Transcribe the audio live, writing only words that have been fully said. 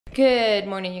Good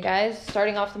morning, you guys.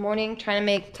 Starting off the morning, trying to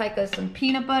make Taika some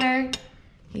peanut butter.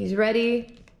 He's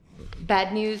ready.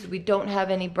 Bad news, we don't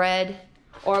have any bread,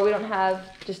 or we don't have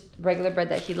just regular bread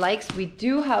that he likes. We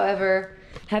do, however,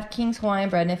 have King's Hawaiian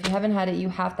bread, and if you haven't had it, you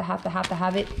have to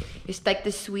have it. It's like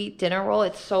the sweet dinner roll.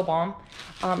 It's so bomb,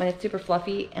 and it's super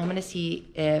fluffy. And I'm gonna see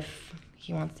if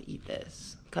he wants to eat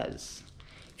this, because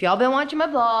if y'all been watching my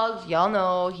vlogs, y'all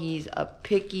know he's a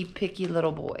picky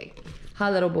little boy. Hi,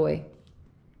 little boy.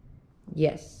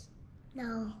 Yes.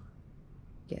 No.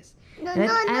 Yes. No, and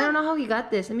no, I no. don't know how he got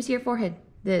this. Let me see your forehead.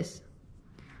 This.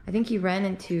 I think he ran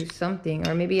into something,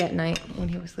 or maybe at night when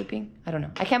he was sleeping. I don't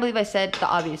know. I can't believe I said the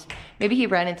obvious. Maybe he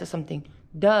ran into something.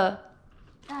 Duh.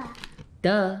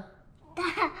 Duh.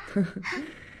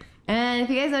 And if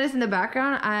you guys notice in the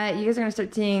background, you guys are gonna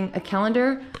start seeing a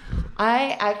calendar.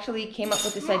 I actually came up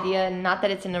with this idea, not that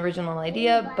it's an original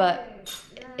idea, but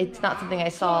it's not something I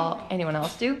saw anyone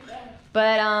else do.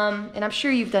 But, and I'm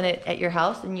sure you've done it at your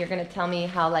house, and you're gonna tell me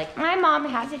how, like, my mom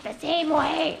has it the same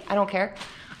way. I don't care.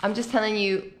 I'm just telling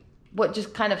you what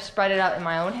just kind of spread it out in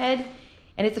my own head.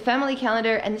 And it's a family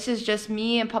calendar, and this is just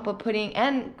me and Papa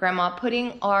and Grandma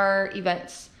putting our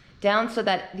events down so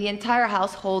that the entire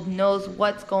household knows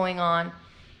what's going on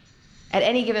at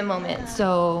any given moment.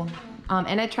 So,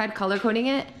 and I tried color coding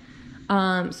it.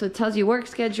 So it tells you work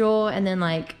schedule, and then,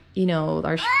 like, you know,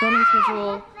 our filming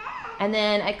schedule. And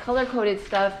then I color-coded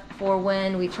stuff for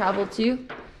when we travel too.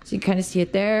 So you kind of see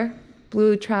it there.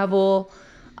 Blue, travel.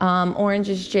 Orange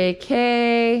is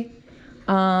JK.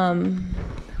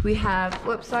 We have,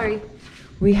 whoops, sorry.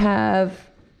 We have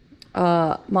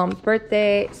Mom's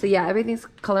birthday. So yeah, everything's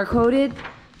color-coded.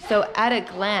 So at a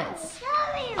glance.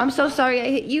 I'm so sorry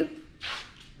I hit you.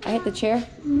 I hit the chair.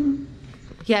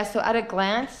 Yeah, so at a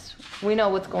glance, we know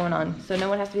what's going on. So no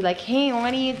one has to be like, hey,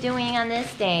 what are you doing on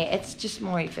this day? It's just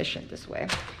more efficient this way.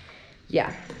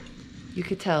 Yeah, you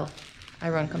could tell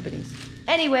I run companies.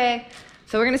 Anyway,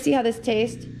 so we're gonna see how this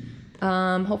tastes.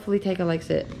 Hopefully Taika likes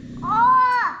it.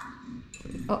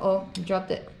 Uh-oh, you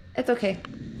dropped it. It's okay.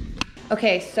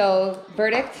 Okay, so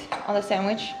verdict on the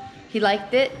sandwich. He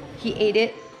liked it, he ate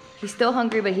it. He's still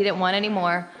hungry, but he didn't want any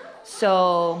more.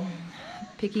 So,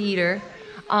 picky eater.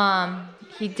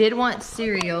 He did want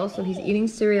cereal, so he's eating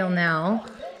cereal now.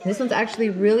 This one's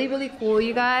actually really cool,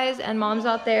 you guys, and moms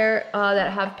out there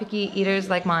that have picky eaters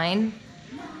like mine,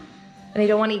 and they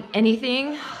don't want to eat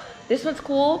anything. This one's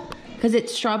cool because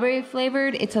it's strawberry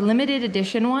flavored. It's a limited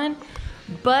edition one,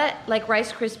 but like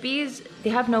Rice Krispies,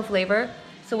 they have no flavor.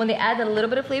 So when they add a little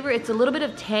bit of flavor, it's a little bit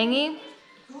of tangy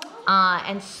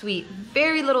and sweet.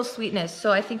 Very little sweetness.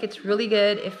 So I think it's really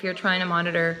good if you're trying to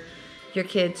monitor your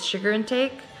kids' sugar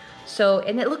intake. So,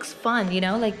 and it looks fun, you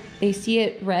know, like they see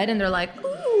it red and they're like,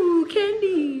 ooh,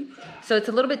 candy. So it's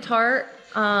a little bit tart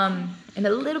and a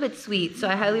little bit sweet. So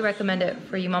I highly recommend it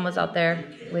for you mamas out there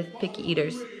with picky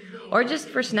eaters. Or just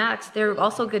for snacks. They're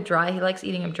also good dry. He likes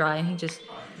eating them dry, and I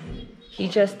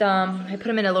put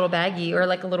him in a little baggie or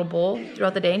like a little bowl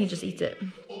throughout the day, and he just eats it.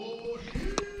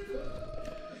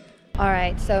 All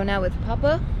right, so now with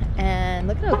Papa, and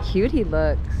look at how cute he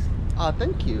looks. Oh,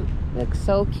 thank you. Looks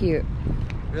so cute.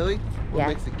 Really? What Yeah.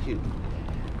 makes it cute?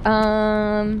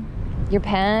 Your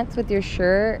pants with your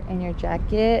shirt and your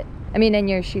jacket. And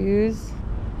your shoes.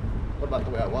 What about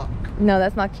the way I walk? No,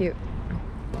 that's not cute.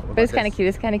 What But it's about kind of this? cute.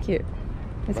 It's kind of cute.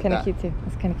 It's About kind of that? cute too.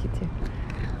 It's kind of cute too.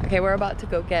 Okay, we're about to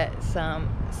go get some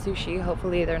sushi.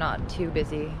 Hopefully they're not too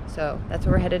busy. So that's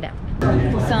where we're headed now.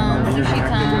 Some sushi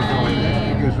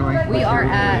time. We are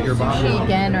at Sushi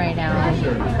again right now.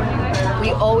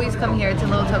 We always come here to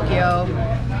Little Tokyo.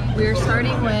 We're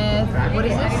starting with, what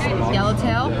is this?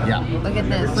 Yellowtail? Yeah. Look at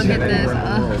this, look at this.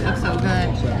 Ugh, it looks so good.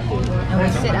 And we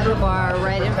sit at a bar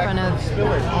right in front of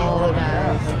all the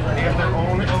guys.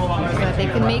 So that they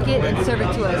can make it and serve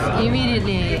it to us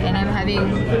immediately. And I'm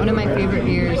having one of my favorite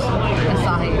beers,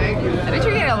 Asahi. I bet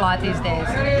you're getting a lot these days,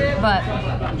 but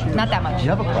not that much. Do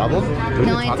you have a problem?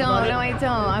 No, I don't. No, I don't.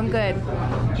 I'm good.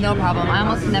 No problem. I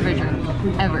almost never drink,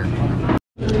 ever.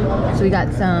 So we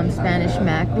got some Spanish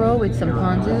mackerel with some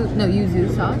yuzu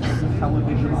sauce, some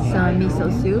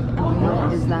miso soup, and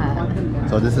what is that?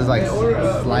 So this is like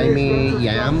slimy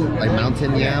yam, like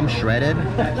mountain yam, shredded.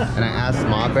 And I asked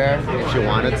Ma Bear if she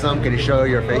wanted some. Can you show her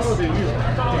your face?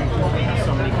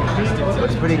 So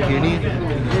it's pretty cutie.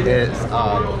 It's,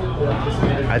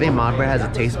 I think Ma Bear has the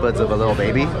taste buds of a little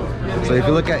baby. So if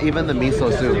you look at even the miso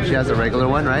soup, she has a regular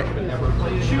one, right?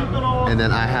 And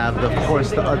then I have, of course,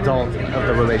 the adult of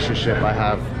the relationship. I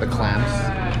have the clams.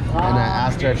 And I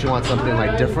asked her if she wants something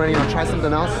like different, try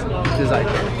something else. She's like,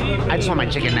 I just want my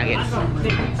chicken nuggets.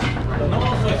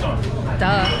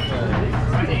 Duh.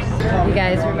 You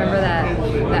guys remember that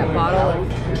bottle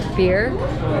of beer.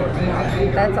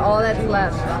 That's all that's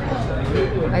left.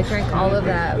 I drank all of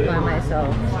that by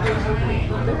myself.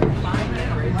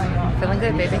 Feeling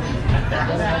good, baby.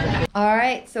 All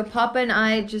right, so Papa and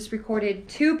I just recorded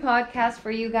 2 podcasts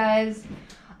for you guys.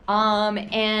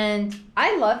 And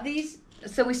I love these.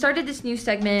 So we started this new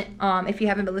segment. If you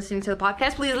haven't been listening to the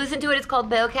podcast, please listen to it. It's called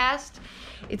Bailcast.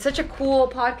 It's such a cool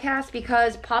podcast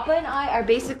because Papa and I are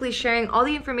basically sharing all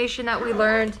the information that we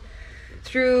learned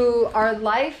through our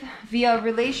life via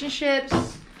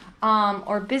relationships,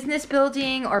 or business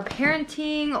building, or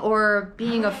parenting, or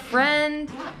being a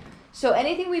friend. So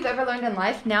anything we've ever learned in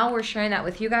life, now we're sharing that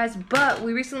with you guys. But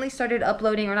we recently started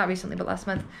uploading, or not recently, but last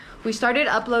month, we started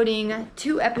uploading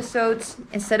 2 episodes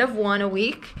instead of 1 a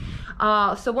week.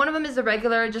 So one of them is the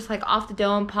regular, just like off the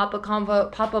dome, Papa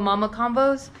Mama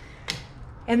convos.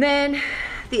 And then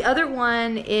the other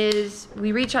one is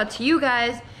we reach out to you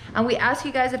guys and we ask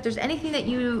you guys if there's anything that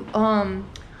you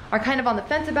are kind of on the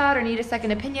fence about, or need a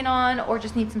second opinion on, or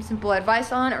just need some simple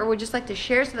advice on, or would just like to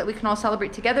share so that we can all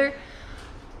celebrate together.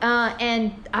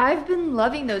 And I've been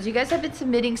loving those. You guys have been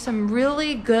submitting some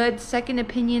really good second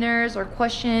opinioners or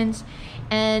questions,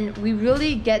 and we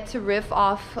really get to riff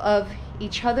off of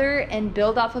each other and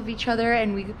build off of each other,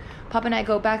 and Papa and I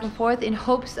go back and forth in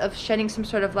hopes of shedding some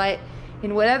sort of light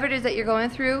in whatever it is that you're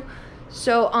going through.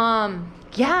 So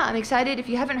yeah, I'm excited. If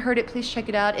you haven't heard it, please check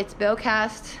it out. It's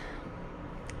Bailcast.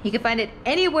 You can find it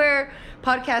anywhere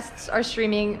podcasts are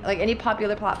streaming, like any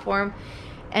popular platform.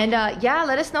 And yeah,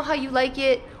 let us know how you like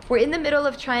it. We're in the middle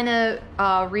of trying to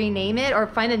rename it or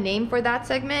find a name for that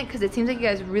segment, because it seems like you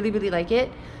guys really, really like it.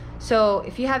 So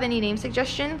if you have any name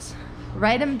suggestions,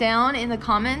 write them down in the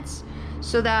comments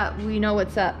so that we know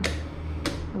what's up.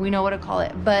 We know what to call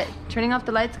it. But turning off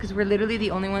the lights because we're literally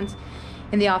the only ones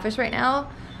in the office right now.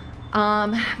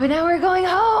 But now we're going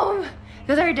home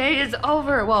because our day is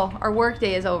over. Well, our work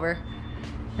day is over.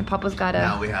 And Papa's got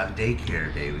Now we have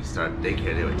daycare day. We start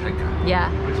daycare day with Taika.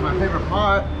 Yeah. Which is my favorite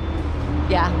part.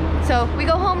 Yeah. So we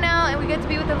go home now and we get to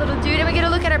be with the little dude, and we get to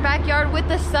look at our backyard with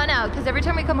the sun out, because every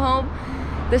time we come home,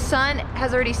 the sun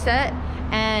has already set,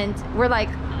 and we're like,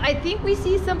 I think we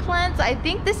see some plants. I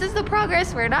think this is the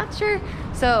progress. We're not sure.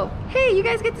 So, hey, you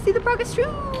guys get to see the progress too.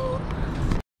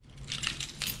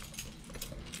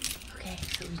 Okay,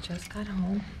 so we just got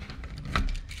home.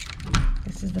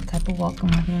 This is the type of welcome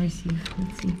we're gonna receive.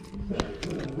 Let's see.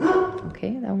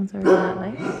 Okay, that one's already not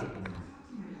nice.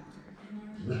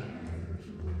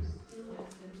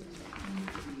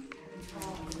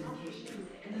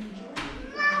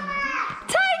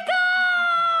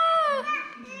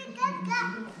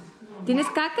 ¿Tienes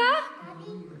caca?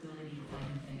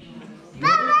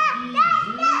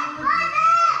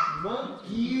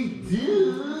 Monkey do.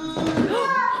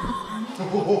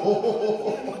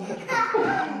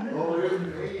 Oh, you're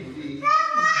crazy.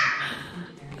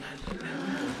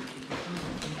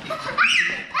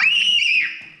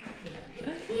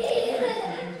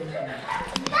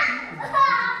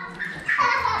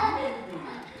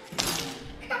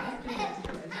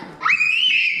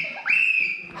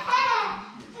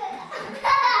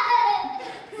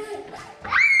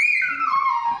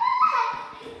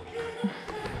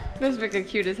 This is freaking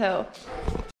cute as hell.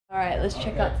 All right, let's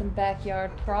check out some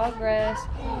backyard progress.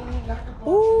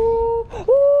 Ooh,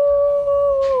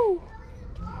 ooh!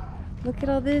 Look at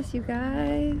all this, you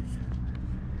guys.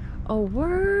 A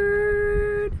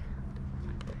word.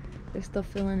 They're still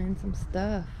filling in some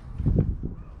stuff.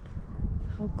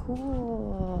 How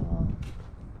cool.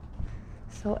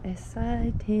 So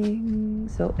exciting,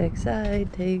 so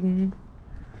exciting.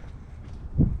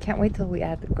 Can't wait till we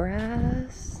add the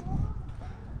grass.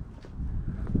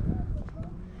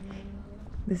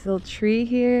 This little tree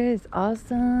here is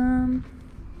awesome.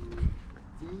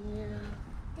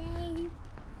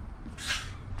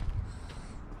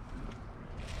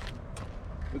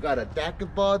 We got a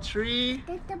racquetball tree.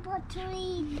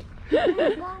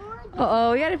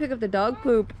 Uh-oh, we gotta pick up the dog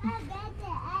poop. I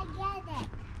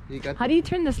get it. How do you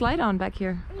turn this light on back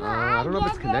here? I don't know if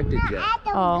it's connected yet.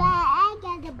 Oh.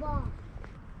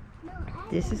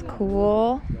 This is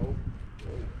cool.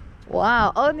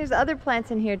 Wow. Oh, and there's other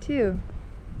plants in here too.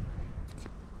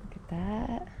 Look at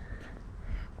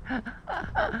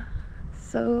that.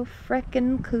 So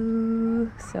frickin' cool.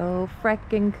 So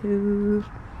frickin' cool.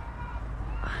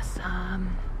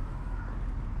 Awesome.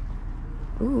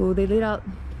 Ooh, they laid out.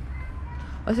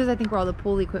 Oh, this is, I think, where all the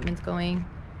pool equipment's going.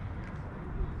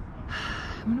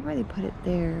 I wonder why they put it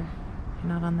there and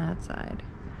not on that side.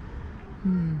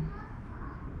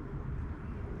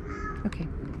 Okay,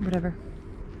 whatever.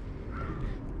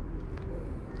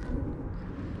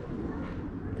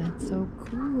 That's so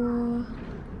cool.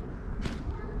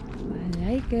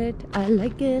 like it. I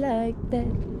like it like that.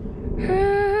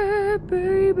 Hey,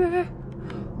 baby.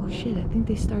 Oh shit, I think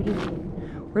they started.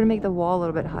 We're gonna make the wall a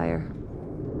little bit higher.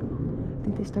 I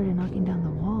think they started knocking down the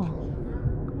wall.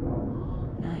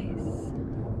 Nice.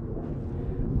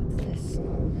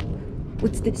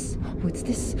 What's this? What's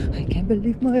this? I can't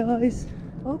believe my eyes.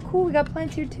 Oh cool, we got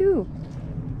plants here too.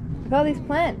 Look at all these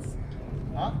plants.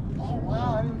 Huh? Oh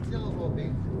wow, I didn't see those little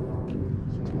things.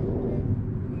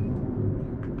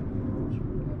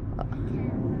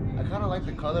 I kind of like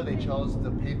the color they chose to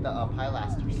paint the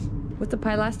pilasters. What's a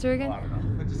pilaster again? Oh, I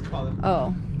don't know. I just call it.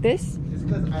 Oh, this? It's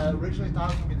because I originally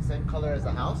thought it was gonna be the same color as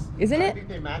the house. Isn't it? I think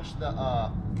they matched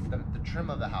the trim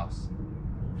of the house.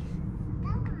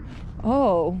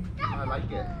 Oh. I like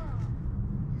it.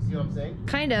 You see what I'm saying?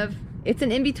 Kind of. It's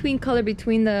an in-between color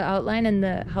between the outline and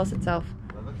the house itself.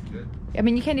 That looks good. I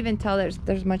mean, you can't even tell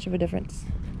there's much of a difference.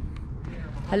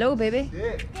 Hello, baby.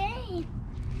 Hey.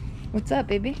 What's up,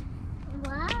 baby?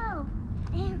 Wow.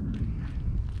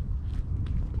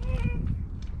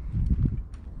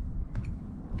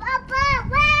 Papa,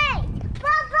 wait!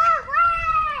 Papa,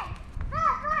 wait!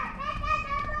 Papa,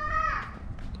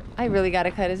 I really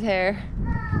gotta cut his hair.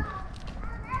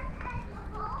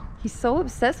 He's so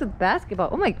obsessed with basketball.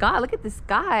 Oh my god, look at this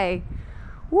guy.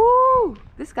 Woo!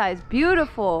 This guy is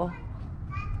beautiful.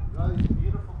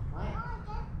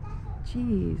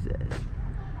 Jesus.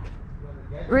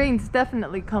 Rain's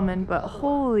definitely coming, but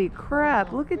holy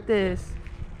crap, look at this.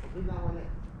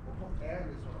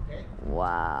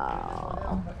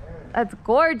 Wow. That's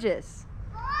gorgeous.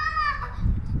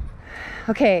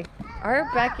 Okay, our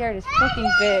backyard is fucking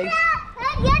big.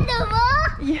 Get the ball.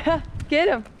 Yeah, get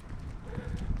him.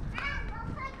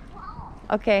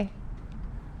 Okay.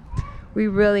 We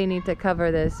really need to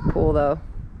cover this pool though.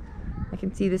 I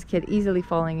can see this kid easily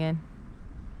falling in.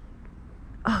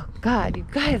 Oh God, you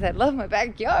guys, I love my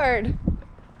backyard.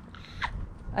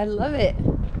 I love it.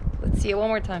 Let's see it one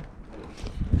more time.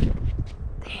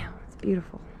 Damn, it's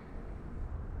beautiful.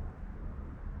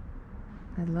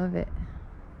 I love it.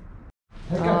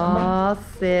 Oh,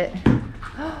 sit.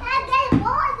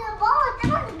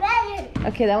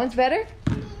 Okay, that one's better?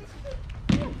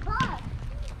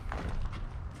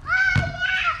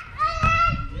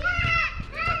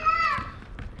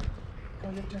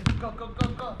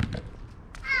 Go.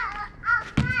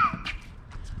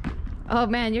 Oh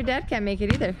man, your dad can't make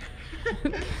it either.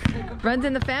 Runs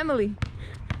in the family.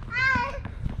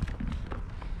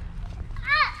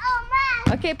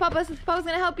 Okay, Papa's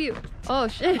gonna help you. Oh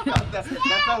shit. That's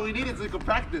all we needed so we could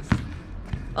practice.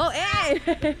 Oh, hey!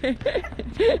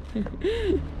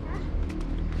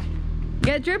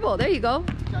 Get a dribble. There you go.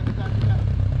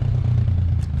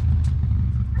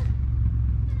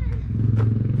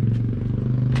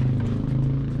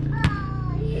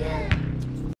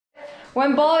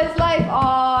 One ball is life.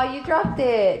 Oh, you dropped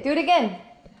it. Do it again.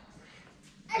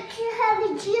 Too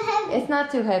heavy. It's not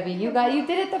too heavy. You did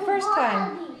it the first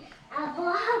time.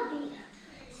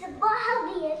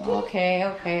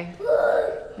 Okay.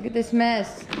 Look at this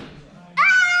mess.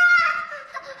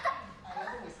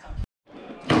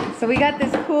 So we got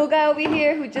this cool guy over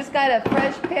here who just got a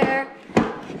fresh pair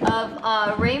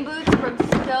of rain boots from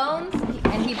Stones,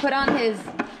 and he put on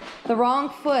the wrong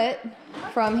foot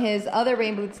from his other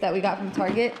rain boots that we got from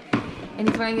Target, and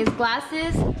he's wearing his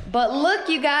glasses. But look,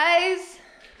 you guys,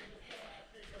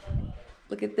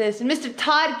 look at this. And Mr.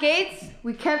 Todd Gates,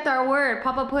 we kept our word.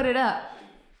 Papa put it up.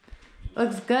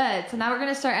 Looks good. So now we're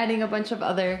gonna start adding a bunch of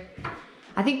other.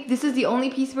 I think this is the only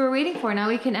piece we're waiting for. Now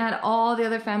we can add all the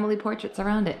other family portraits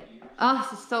around it. Oh,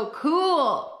 this is so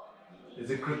cool. Is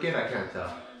it crooked? I can't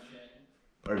tell.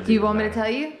 Do you want me to tell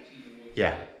you?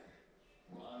 Yeah.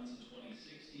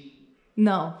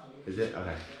 No. Is it?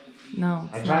 Okay. No.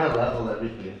 I try to level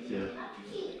everything too.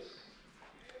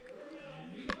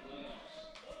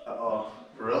 Uh-oh.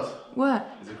 For real? What?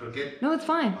 Is it crooked? No, it's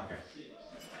fine. Okay.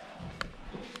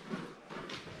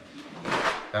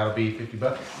 That'll be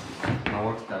 $50. My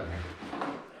work's done here.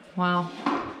 Wow.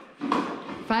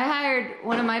 If I hired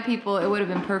one of my people, it would have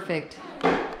been perfect.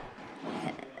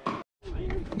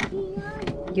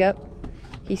 Yep.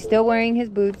 He's still wearing his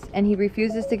boots and he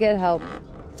refuses to get help.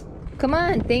 Come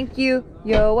on, thank you.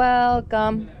 You're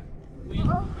welcome.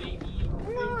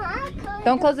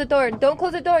 Don't close the door. Don't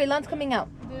close the door. Elon's coming out.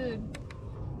 Dude.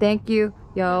 Thank you.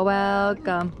 You're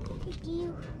welcome. Thank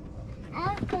you.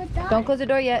 Don't close the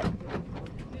door yet.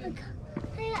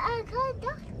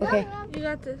 Okay. You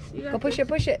got this. Go push it.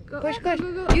 Push. Go. Push. Go.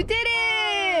 You did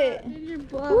it!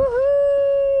 Woohoo!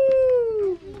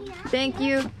 Thank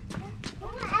you.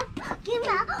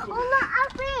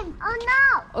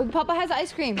 Oh, Papa has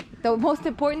ice cream. The most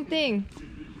important thing.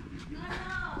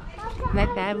 My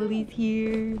family's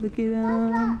here. Look at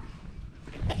him.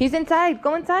 He's inside.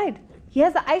 Go inside. He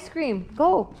has the ice cream.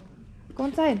 Go. Go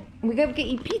inside. We gotta get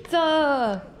you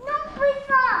pizza. No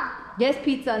pizza. Yes,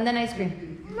 pizza and then ice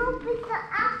cream. No pizza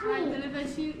after. No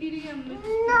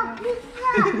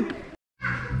pizza.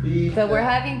 So we're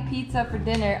having pizza for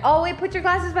dinner. Oh wait, put your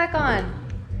glasses back on.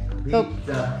 Go.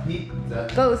 Pizza, pizza.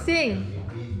 Go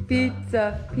sing.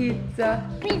 Pizza, pizza.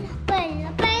 Pizza,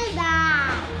 pizza, pizza.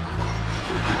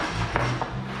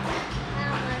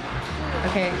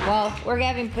 Okay, well, we're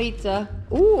having pizza.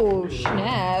 Ooh,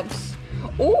 snaps.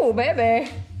 Ooh, baby.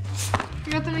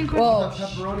 You got the main Whoa.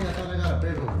 Pepperoni, I thought I got a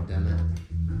big one, damn it.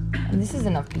 And this is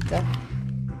enough pizza.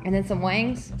 And then some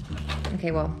wangs.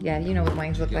 Okay, well, yeah, you know what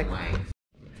wangs look like.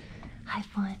 Hi,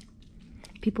 fun.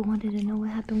 People wanted to know what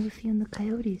happened with you and the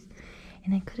coyotes.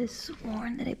 And I could have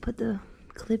sworn that I put the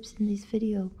clips in this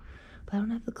video. But I don't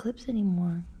have the clips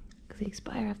anymore. Because they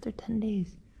expire after 10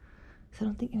 days. So I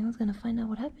don't think anyone's gonna find out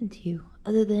what happened to you.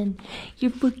 Other than,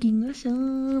 you're fucking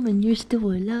awesome and you're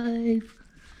still alive.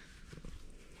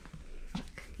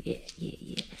 Yeah, yeah,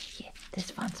 yeah, yeah. That's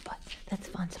a fun spot. That's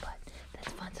a fun spot. That's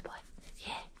a fun spot.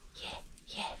 Yeah, yeah,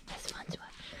 yeah. That's a fun spot.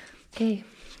 Okay,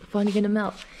 Fawn, you're gonna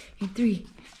melt. In 3,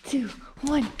 2,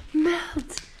 1,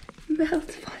 melt!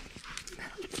 Melt, Fawn.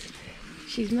 Melt.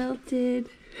 She's melted.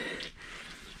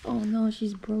 Oh no,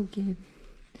 she's broken.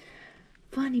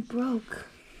 Bonnie broke.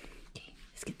 Okay,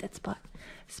 let's get that spot.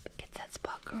 Let's get that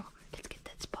spot, girl. Let's get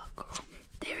that spot, girl.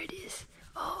 There it is.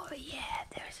 Oh yeah,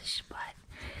 there's a spot.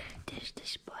 There's the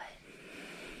spot.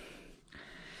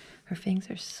 Her fangs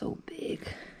are so big.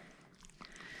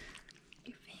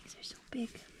 Your fangs are so big.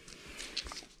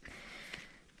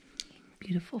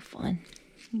 Beautiful, Fun.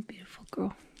 Beautiful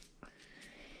girl.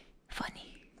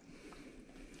 Funny.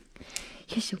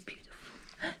 You're so beautiful.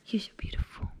 You're so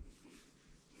beautiful.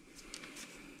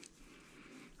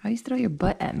 Always throw your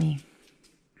butt at me.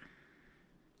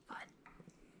 Fun.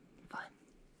 Fun.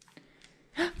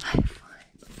 Hi, Fun.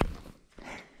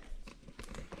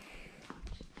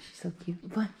 She's so cute.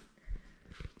 Fun.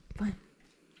 Fun.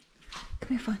 Come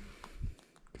here, Fun.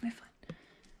 Come here, Fun.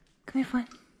 Come here, Fun.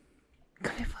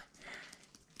 Come here, Fun.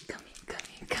 Come here, come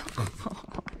here, come.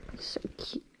 Oh, you're so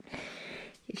cute.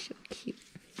 You're so cute.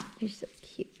 You're so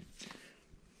cute.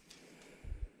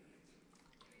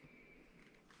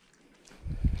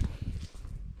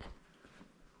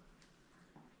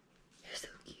 You're so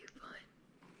cute, Fun.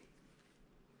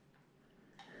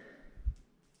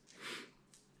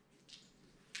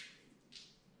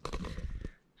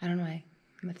 I don't know why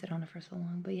I left it on it for so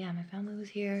long, but yeah, my family was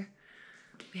here.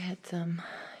 We had some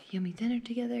yummy dinner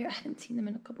together. I hadn't seen them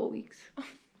in a couple of weeks. Oh,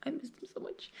 I missed them so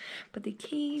much. But they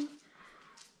came.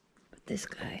 But this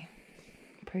guy,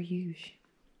 per usual,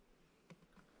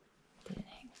 didn't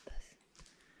hang with us.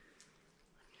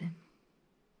 Look at him.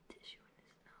 Tissue in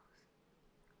his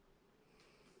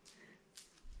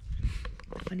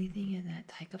nose. The funny thing is that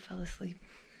Taika fell asleep.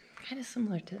 Kind of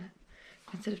similar to that.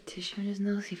 Instead of tissue in his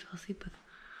nose, he fell asleep with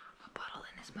a bottle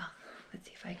in his mouth. Let's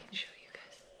see if I can show you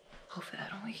guys. Hopefully I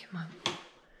don't wake him up.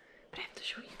 But I have to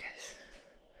show you guys.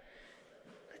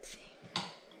 Let's see.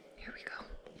 Here we go.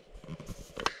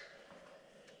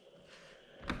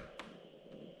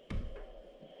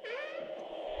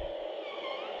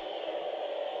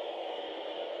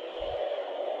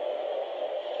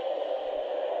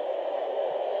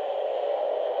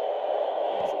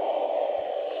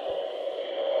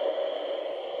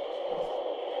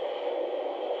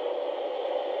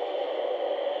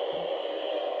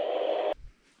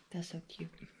 That's so cute.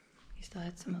 He still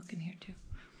had some milk in here too.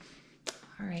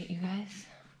 Alright, you guys.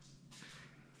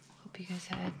 Hope you guys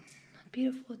had a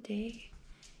beautiful day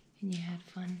and you had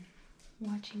fun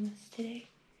watching this today.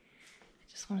 I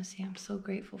just want to say I'm so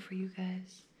grateful for you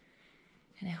guys.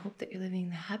 And I hope that you're living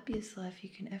the happiest life you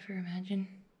can ever imagine.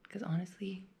 Because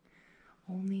honestly,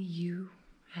 only you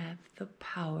have the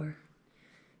power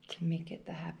to make it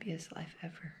the happiest life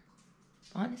ever.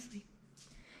 Honestly.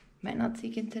 Might not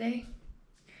sink in today.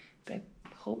 But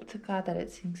I hope to God that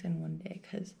it sinks in one day,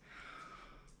 because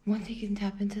once you can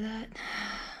tap into that,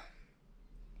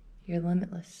 you're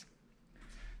limitless.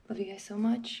 Love you guys so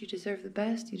much. You deserve the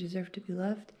best. You deserve to be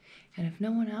loved. And if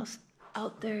no one else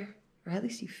out there, or at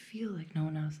least you feel like no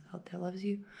one else out there loves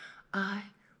you, I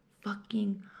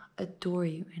fucking adore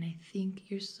you. And I think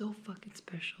you're so fucking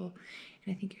special.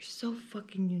 And I think you're so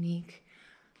fucking unique.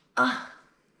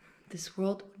 This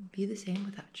world wouldn't be the same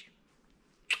without you.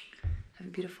 Have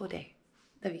a beautiful day.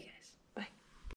 Love you guys.